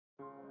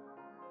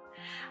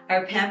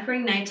Our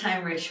Pampering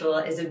Nighttime Ritual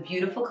is a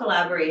beautiful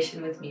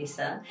collaboration with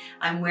MISA.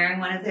 I'm wearing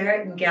one of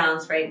their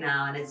gowns right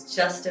now and it's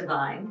just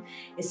divine.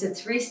 It's a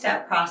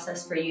 3-step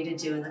process for you to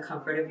do in the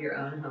comfort of your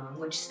own home,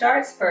 which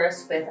starts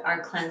first with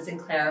our Cleanse and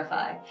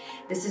Clarify.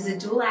 This is a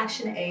dual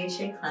action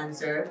AHA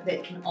cleanser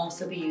that can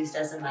also be used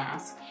as a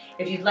mask.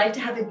 If you'd like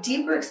to have a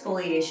deeper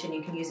exfoliation,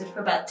 you can use it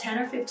for about 10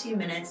 or 15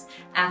 minutes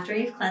after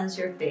you've cleansed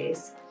your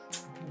face.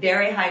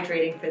 Very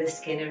hydrating for the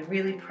skin and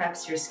really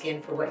preps your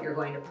skin for what you're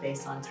going to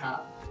place on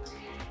top.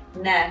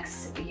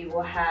 Next, you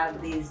will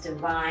have these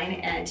divine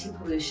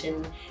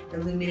anti-pollution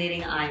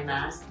illuminating eye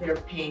masks. They're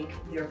pink,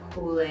 they're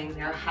cooling,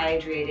 they're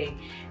hydrating.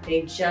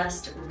 They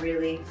just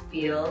really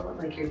feel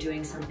like you're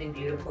doing something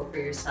beautiful for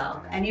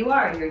yourself. And you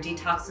are, you're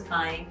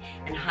detoxifying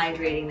and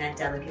hydrating that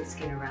delicate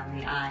skin around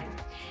the eye.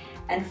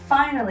 And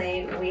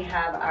finally, we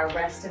have our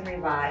Rest and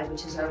Revive,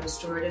 which is our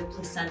restorative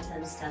placenta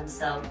and stem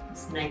cell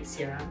night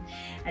serum.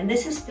 And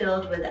this is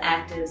filled with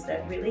actives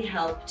that really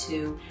help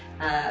to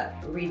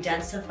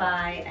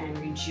redensify and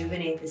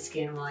rejuvenate the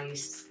skin while you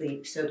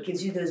sleep. So it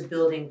gives you those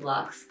building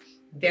blocks.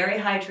 Very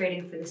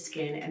hydrating for the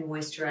skin and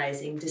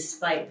moisturizing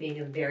despite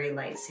being a very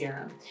light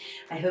serum.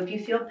 I hope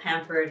you feel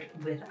pampered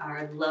with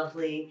our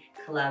lovely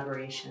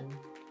collaboration.